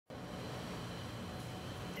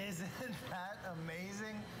Isn't that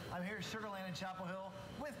amazing? I'm here at Sugarland in Chapel Hill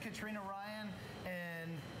with Katrina Ryan, and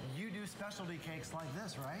you do specialty cakes like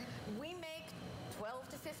this, right? We make 12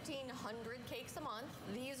 to 1,500 cakes a month.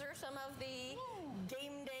 These are some of the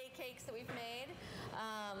game day cakes that we've made.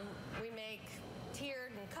 We make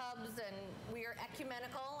tiered and cubs, and we are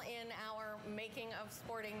ecumenical in our making of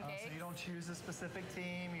sporting cakes. So you don't choose a specific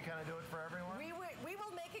team, you kind of do it for everyone? We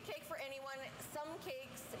will make a cake for anyone. Some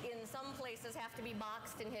cakes in some places have to be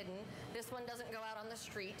boxed and hidden. This one doesn't go out on the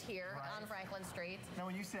street here on Franklin Street. Now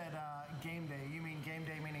when you said game day, you mean game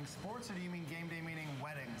day meaning sports, or do you mean game day meaning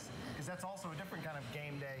weddings? Because that's also a different kind of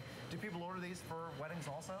game day. Do people order these for weddings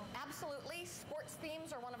also? Absolutely. Sports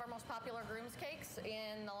themes are one of our most popular groom's cakes.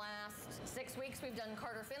 In the last 6 weeks, we've done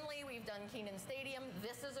Carter Finley, we've done Keenan Stadium.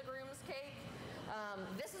 This is a groom's cake.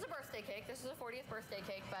 This is a birthday cake. This is a 40th birthday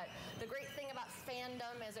cake, but the great thing about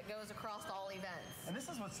fandom is it goes across all events. And this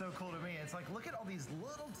is what's so cool to me. It's like, look at all these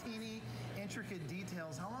little teeny intricate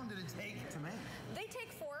details. How long did it take to make? They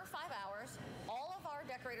take 4 or 5 hours. All of our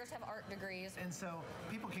decorators have art degrees. And so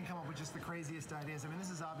people can come up with just the craziest ideas. I mean,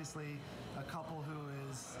 this is obviously a couple who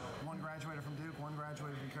is, one graduated from Duke, one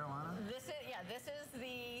graduated from Carolina. This is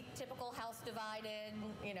the typical house divided,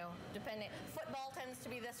 you know, depending. Football tends to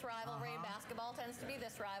be this rivalry, basketball tends to be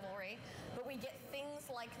this rivalry, but we get things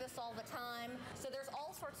like this all the time. So there's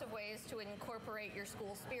all sorts of ways to incorporate your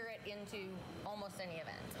school spirit into almost any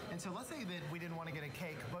event. And so let's say that we didn't want to get a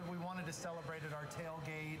cake, but we wanted to celebrate at our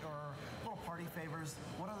tailgate or little party favors.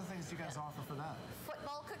 What other things do you guys offer for that?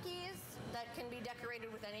 Football cookies that can be decorated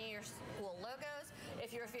with any of your school logos.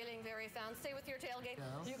 If you're feeling very fancy with your tailgate,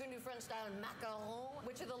 you can do French style macarons,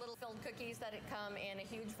 which are the little filled cookies that come in a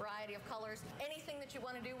huge variety of colors. Anything that you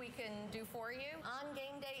want to do, we can do for you. On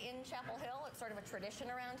game day in Chapel Hill, it's sort of a tradition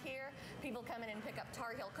around here. People come in and pick up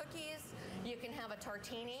Tar Heel cookies. You can have a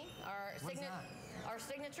tartini, our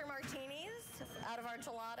signature martinis out of our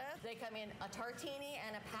gelada. They come in a tartini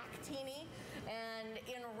and a pactini. And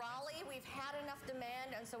in Raleigh, we've had enough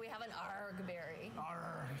demand, and so we have an argberry.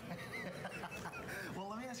 Arg. Well,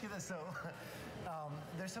 let me ask you this. So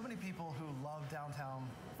there's so many people who love downtown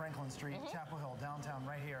Franklin Street, Chapel Hill, downtown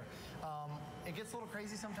right here. It gets a little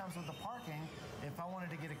crazy sometimes with the parking. If I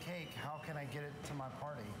wanted to get a cake, how can I get it to my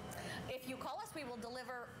party? If you call us, we will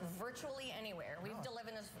deliver virtually anywhere. We've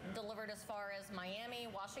delivered as far as Miami,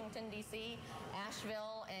 Washington, D.C.,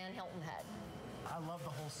 Asheville, and Hilton Head. I love the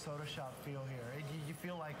whole soda shop feel here. You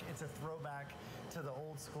feel like it's a throwback to the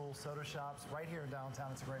old school soda shops right here in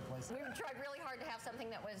downtown. It's a great place. We've tried really hard to have something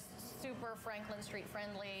that was super Franklin Street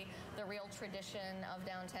friendly, the real tradition of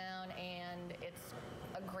downtown, and it's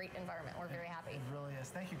a great environment. We're very happy. It really is.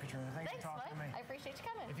 Thank you, Katrina. Thanks for talking to me. I appreciate you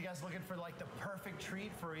coming. If you guys are looking for like the perfect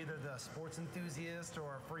treat for either the sports enthusiast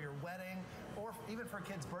or for your wedding or even for a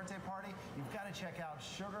kid's birthday party, you've got to check out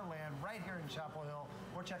Sugarland right here in Chapel Hill,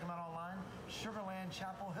 or check them out online,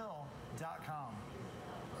 sugarlandchapelhill.com.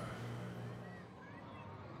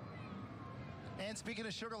 And speaking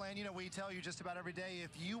of Sugarland, you know, we tell you just about every day,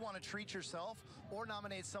 if you want to treat yourself or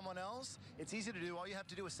nominate someone else, it's easy to do. All you have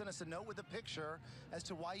to do is send us a note with a picture as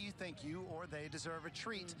to why you think you or they deserve a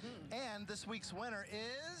treat. And this week's winner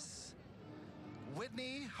is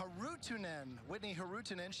Whitney Harutunen. Whitney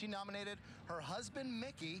Harutunen, she nominated her husband,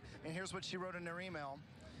 Mickey, and here's what she wrote in her email.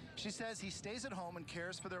 She says he stays at home and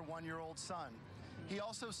cares for their 1-year-old son. He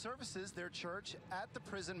also services their church at the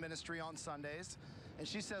prison ministry on Sundays. And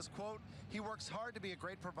she says, quote, he works hard to be a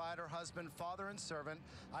great provider, husband, father, and servant.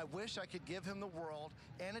 I wish I could give him the world,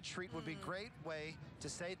 and a treat would be a great way to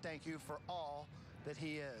say thank you for all that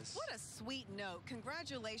he is. What a sweet note.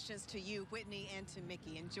 Congratulations to you, Whitney, and to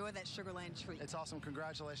Mickey. Enjoy that Sugarland treat. It's awesome.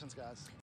 Congratulations, guys.